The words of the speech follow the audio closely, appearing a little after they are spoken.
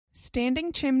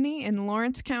Standing Chimney in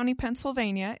Lawrence County,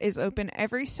 Pennsylvania is open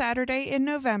every Saturday in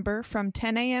November from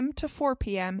 10 a.m. to 4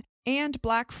 p.m. and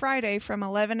Black Friday from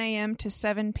 11 a.m. to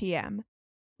 7 p.m.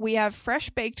 We have fresh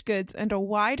baked goods and a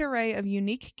wide array of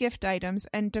unique gift items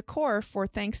and decor for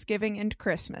Thanksgiving and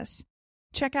Christmas.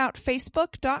 Check out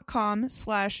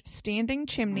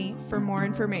facebook.com/standingchimney for more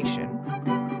information.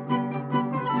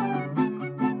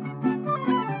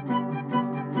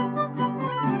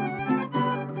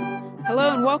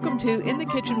 Hello and welcome to In the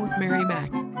Kitchen with Mary Mac.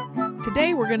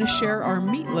 Today we're going to share our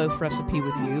meatloaf recipe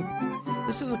with you.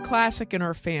 This is a classic in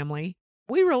our family.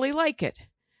 We really like it,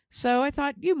 so I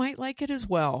thought you might like it as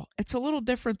well. It's a little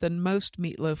different than most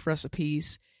meatloaf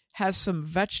recipes. Has some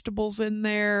vegetables in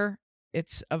there.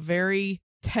 It's a very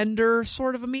tender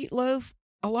sort of a meatloaf.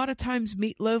 A lot of times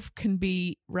meatloaf can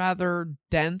be rather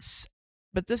dense,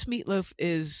 but this meatloaf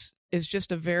is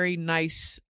just a very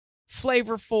nice,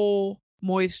 flavorful,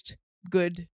 moist,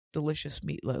 good, delicious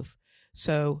meatloaf.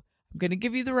 So I'm going to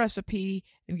give you the recipe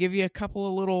and give you a couple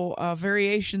of little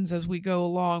variations as we go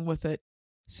along with it.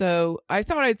 So I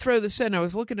thought I'd throw this in. I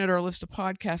was looking at our list of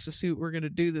podcasts to see what we're going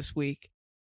to do this week.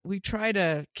 We try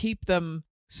to keep them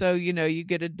so, you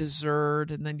get a dessert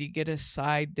and then you get a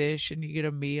side dish and you get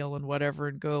a meal and whatever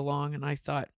and go along. And I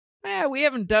thought, we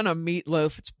haven't done a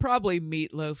meatloaf. It's probably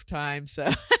meatloaf time.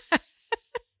 So,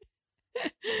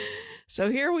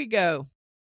 so here we go.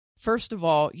 First of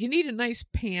all, you need a nice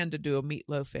pan to do a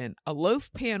meatloaf in. A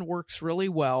loaf pan works really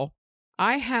well.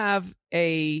 I have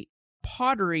a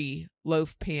pottery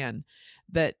loaf pan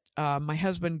that my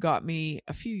husband got me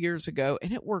a few years ago,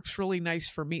 and it works really nice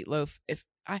for meatloaf.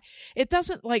 It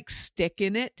doesn't stick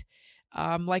in it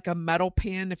like a metal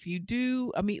pan. If you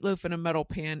do a meatloaf in a metal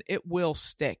pan, it will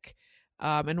stick.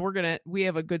 And we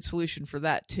have a good solution for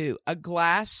that too. A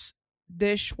glass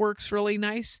dish works really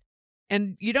nice.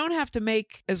 And you don't have to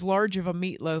make as large of a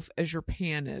meatloaf as your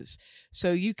pan is.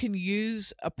 So you can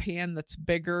use a pan that's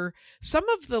bigger. Some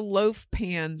of the loaf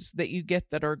pans that you get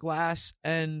that are glass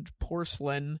and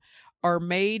porcelain are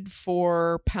made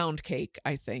for pound cake,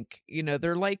 I think.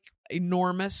 They're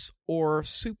enormous or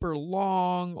super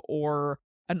long or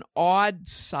an odd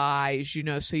size,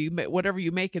 so whatever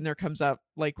you make in there comes out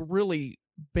really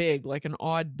big, like an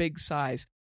odd big size.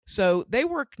 So they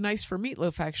work nice for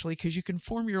meatloaf, actually, because you can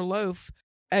form your loaf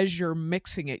as you're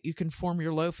mixing it. You can form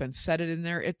your loaf and set it in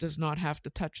there. It does not have to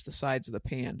touch the sides of the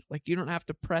pan. You don't have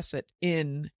to press it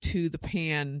into the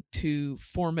pan to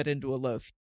form it into a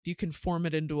loaf. You can form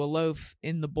it into a loaf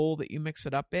in the bowl that you mix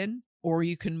it up in, or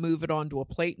you can move it onto a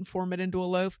plate and form it into a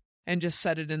loaf and just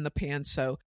set it in the pan.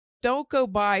 So don't go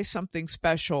buy something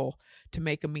special to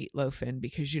make a meatloaf in,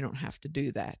 because you don't have to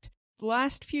do that. The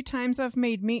last few times I've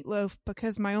made meatloaf,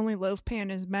 because my only loaf pan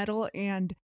is metal,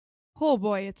 and oh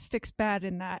boy, it sticks bad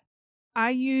in that.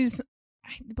 I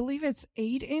believe it's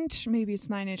 8-inch, maybe it's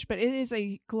 9-inch, but it is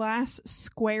a glass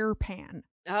square pan.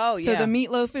 Oh, yeah. So the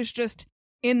meatloaf is just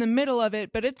in the middle of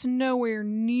it, but it's nowhere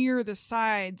near the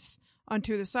sides,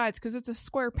 onto the sides, because it's a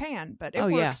square pan, but it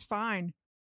works fine.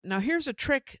 Now, here's a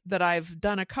trick that I've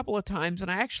done a couple of times, and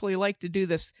I actually like to do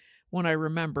this when I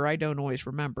remember. I don't always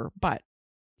remember, but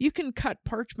you can cut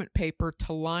parchment paper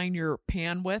to line your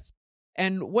pan with.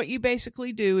 And what you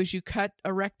basically do is you cut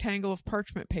a rectangle of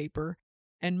parchment paper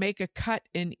and make a cut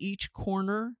in each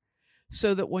corner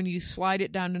so that when you slide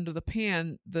it down into the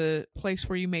pan, the place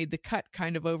where you made the cut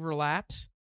kind of overlaps.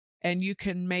 And you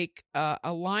can make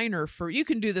a liner you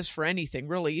can do this for anything,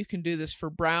 really. You can do this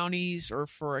for brownies or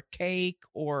for a cake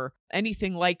or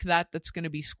anything like that that's going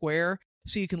to be square.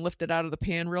 So you can lift it out of the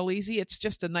pan real easy. It's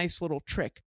just a nice little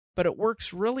trick. But it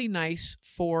works really nice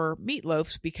for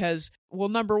meatloafs because, well,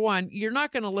 number one, you're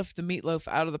not going to lift the meatloaf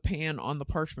out of the pan on the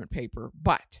parchment paper,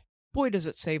 but boy, does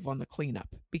it save on the cleanup,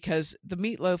 because the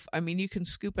meatloaf, you can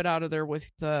scoop it out of there with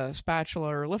the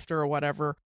spatula or lifter or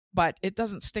whatever, but it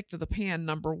doesn't stick to the pan,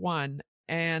 number one.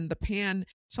 And the pan,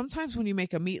 sometimes when you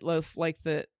make a meatloaf,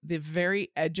 the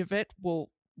very edge of it will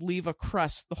leave a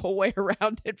crust the whole way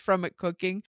around it from it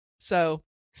cooking. So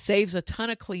saves a ton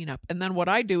of cleanup. And then what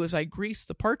I do is I grease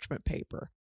the parchment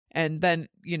paper, and then,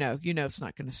 it's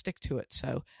not going to stick to it.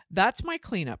 So that's my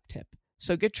cleanup tip.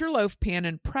 So get your loaf pan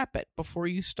and prep it before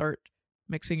you start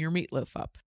mixing your meatloaf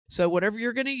up. So whatever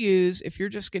you're going to use, if you're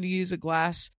just going to use a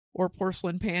glass or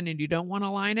porcelain pan and you don't want to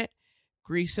line it,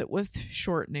 grease it with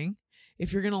shortening.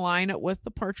 If you're going to line it with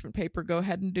the parchment paper, go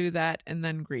ahead and do that and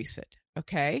then grease it.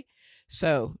 Okay?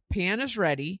 So pan is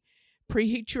ready.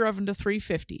 Preheat your oven to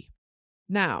 350.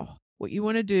 Now, what you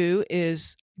want to do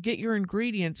is get your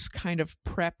ingredients kind of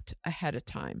prepped ahead of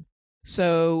time.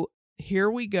 So here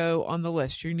we go on the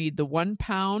list. You need the 1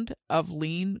 pound of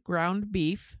lean ground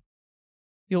beef.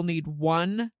 You'll need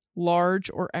 1 large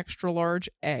or extra large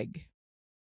egg,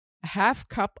 a half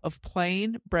cup of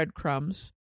plain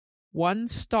breadcrumbs, 1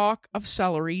 stalk of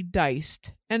celery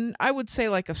diced, and I would say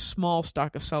like a small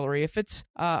stalk of celery. If it's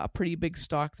a pretty big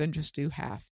stalk, then just do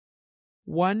half.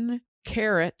 1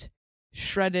 carrot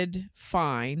shredded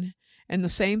fine, and the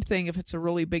same thing if it's a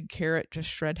really big carrot, just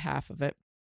shred half of it.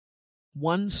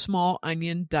 1 small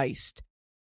onion diced.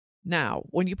 Now,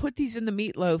 when you put these in the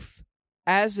meatloaf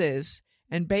as is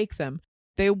and bake them,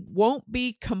 they won't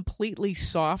be completely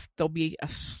soft. There'll be a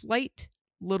slight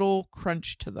little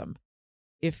crunch to them.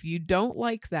 If you don't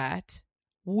like that,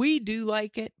 we do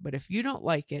like it, but if you don't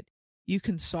like it, you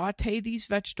can saute these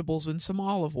vegetables in some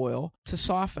olive oil to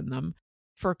soften them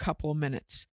for a couple of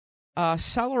minutes.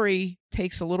 Celery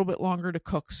takes a little bit longer to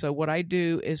cook, so what I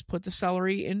do is put the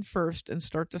celery in first and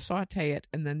start to saute it,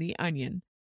 and then the onion.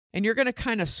 And you're going to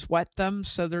kind of sweat them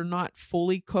so they're not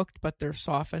fully cooked, but they're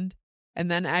softened. And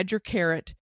then add your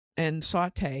carrot and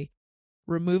saute.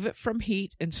 Remove it from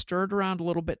heat and stir it around a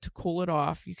little bit to cool it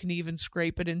off. You can even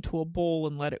scrape it into a bowl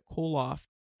and let it cool off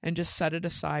and just set it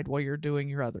aside while you're doing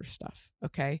your other stuff,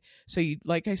 okay? So you,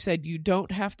 like I said, you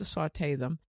don't have to saute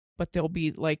them, but they'll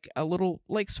be like a little,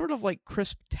 like sort of like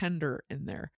crisp tender in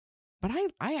there. But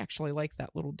I actually like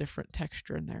that little different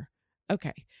texture in there.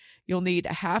 Okay, you'll need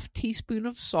a half teaspoon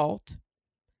of salt,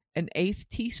 an 1/8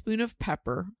 teaspoon of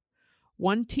pepper,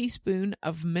 1 teaspoon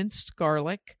of minced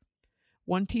garlic,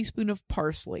 1 teaspoon of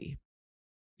parsley.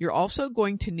 You're also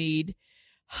going to need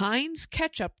Heinz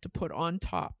ketchup to put on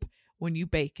top when you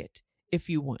bake it, if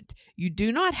you want. You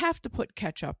do not have to put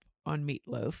ketchup on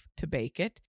meatloaf to bake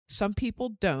it. Some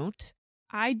people don't.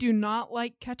 I do not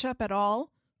like ketchup at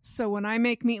all, so when I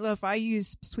make meatloaf, I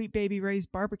use Sweet Baby Ray's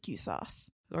barbecue sauce.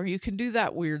 Or you can do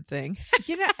that weird thing.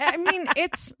 You know, I mean,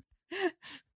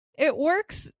 it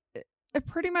works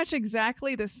pretty much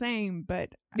exactly the same,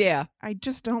 but yeah, I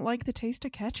just don't like the taste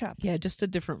of ketchup. Yeah, just a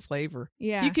different flavor.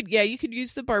 Yeah. You could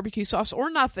use the barbecue sauce or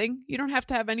nothing. You don't have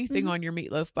to have anything on your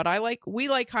meatloaf, but we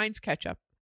like Heinz ketchup.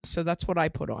 So that's what I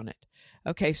put on it.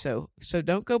 Okay, so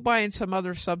don't go buying some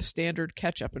other substandard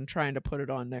ketchup and trying to put it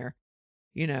on there.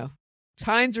 You know, it's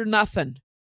Heinz or nothing.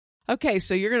 Okay,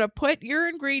 so you're going to put your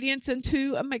ingredients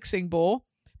into a mixing bowl.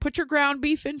 Put your ground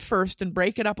beef in first and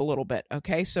break it up a little bit,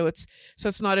 okay? So it's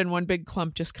not in one big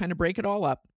clump, just kind of break it all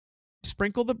up.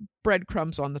 Sprinkle the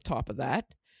breadcrumbs on the top of that.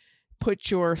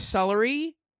 Put your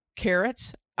celery,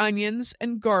 carrots, onions,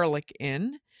 and garlic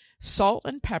in, salt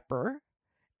and pepper,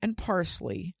 and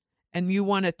parsley. And you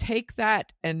want to take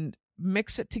that and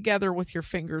mix it together with your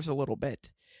fingers a little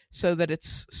bit so that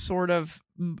it's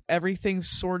everything's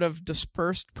sort of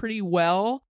dispersed pretty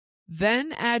well.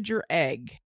 Then add your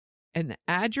egg. And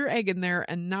add your egg in there,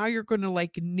 and now you're going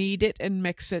to knead it and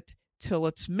mix it till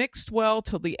it's mixed well,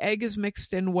 till the egg is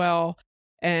mixed in well,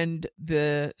 and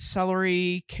the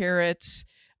celery, carrots,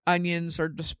 onions are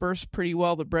dispersed pretty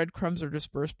well. The breadcrumbs are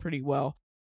dispersed pretty well.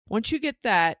 Once you get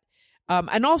that,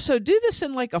 and also do this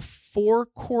in a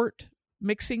 4-quart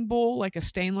mixing bowl, like a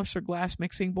stainless or glass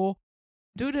mixing bowl.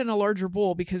 Do it in a larger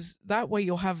bowl because that way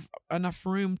you'll have enough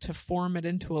room to form it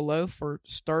into a loaf or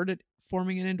start it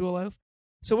forming it into a loaf.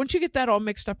 So once you get that all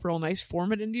mixed up real nice,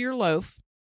 form it into your loaf,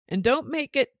 and don't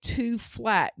make it too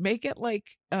flat. Make it like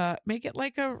a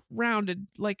rounded,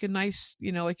 like a nice,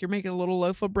 like you're making a little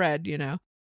loaf of bread,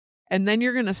 And then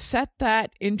you're going to set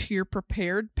that into your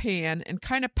prepared pan and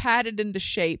kind of pat it into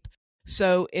shape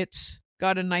so it's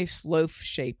got a nice loaf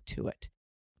shape to it.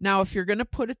 Now, if you're going to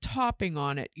put a topping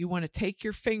on it, you want to take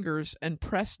your fingers and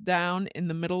press down in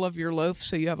the middle of your loaf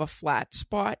so you have a flat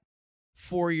spot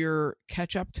for your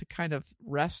ketchup to kind of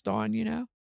rest on,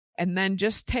 and then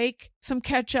just take some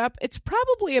ketchup. It's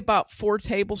probably about 4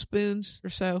 tablespoons or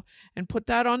so, and put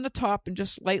that on the top and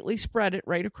just lightly spread it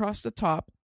right across the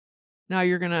top. Now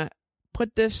you're going to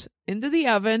put this into the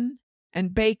oven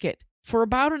and bake it for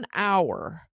about an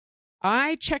hour.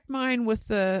 I checked mine with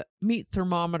the meat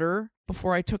thermometer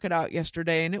before I took it out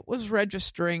yesterday, and it was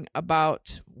registering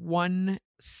about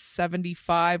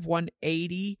 175,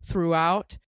 180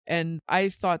 throughout. And I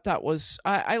thought that was,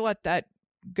 I let that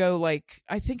go I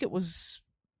think it was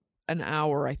an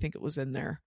hour, I think it was in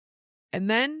there. And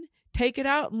then take it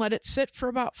out and let it sit for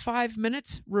about 5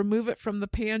 minutes, remove it from the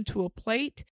pan to a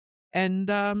plate,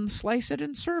 and slice it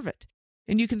and serve it.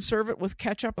 And you can serve it with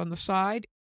ketchup on the side.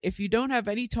 If you don't have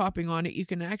any topping on it, you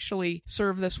can actually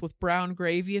serve this with brown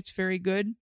gravy. It's very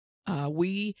good.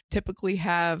 We typically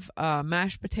have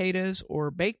mashed potatoes or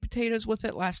baked potatoes with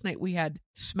it. Last night we had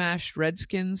smashed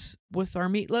redskins with our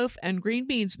meatloaf and green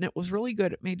beans, and it was really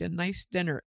good. It made a nice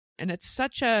dinner. And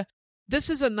this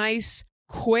is a nice,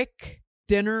 quick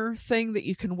dinner thing that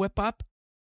you can whip up.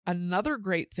 Another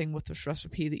great thing with this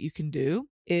recipe that you can do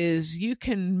is you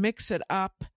can mix it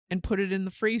up and put it in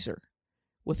the freezer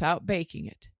without baking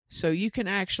it. So you can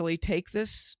actually take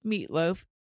this meatloaf.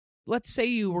 Let's say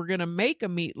you were going to make a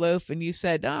meatloaf and you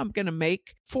said, I'm going to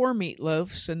make 4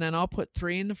 meatloaves and then I'll put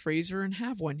 3 in the freezer and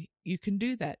have one. You can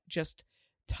do that. Just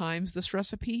times this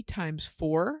recipe times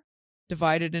 4,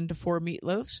 divide it into 4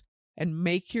 meatloaves, and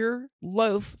make your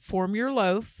loaf, form your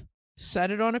loaf, set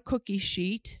it on a cookie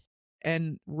sheet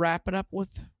and wrap it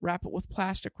with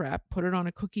plastic wrap, put it on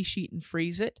a cookie sheet and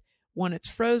freeze it. When it's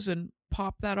frozen,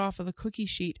 pop that off of the cookie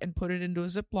sheet and put it into a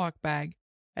Ziploc bag.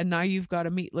 And now you've got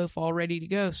a meatloaf all ready to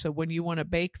go. So when you want to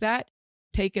bake that,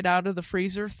 take it out of the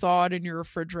freezer, thaw it in your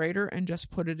refrigerator, and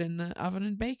just put it in the oven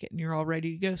and bake it. And you're all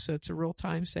ready to go. So it's a real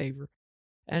time saver.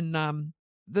 And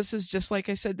this is just like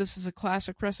I said, this is a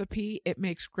classic recipe. It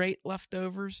makes great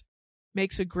leftovers,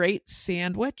 makes a great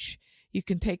sandwich. You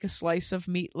can take a slice of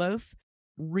meatloaf,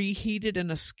 reheat it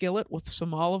in a skillet with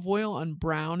some olive oil, and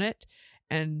brown it,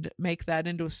 and make that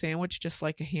into a sandwich just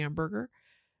like a hamburger.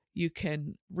 You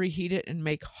can reheat it and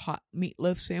make hot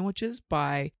meatloaf sandwiches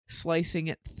by slicing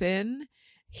it thin,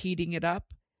 heating it up,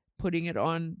 putting it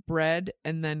on bread,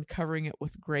 and then covering it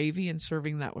with gravy and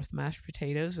serving that with mashed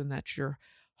potatoes. And that's your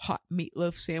hot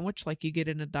meatloaf sandwich like you get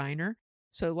in a diner.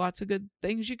 So lots of good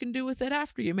things you can do with it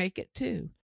after you make it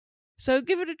too. So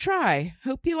give it a try.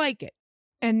 Hope you like it.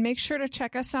 And make sure to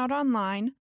check us out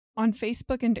online on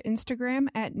Facebook and Instagram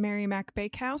at Mary Mac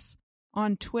Bakehouse,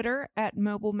 on Twitter at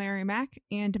Mobile Mary Mac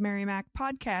and Mary Mac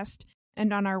Podcast,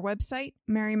 and on our website,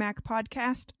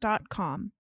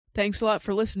 marymacpodcast.com. Thanks a lot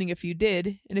for listening if you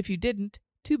did, and if you didn't,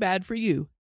 too bad for you.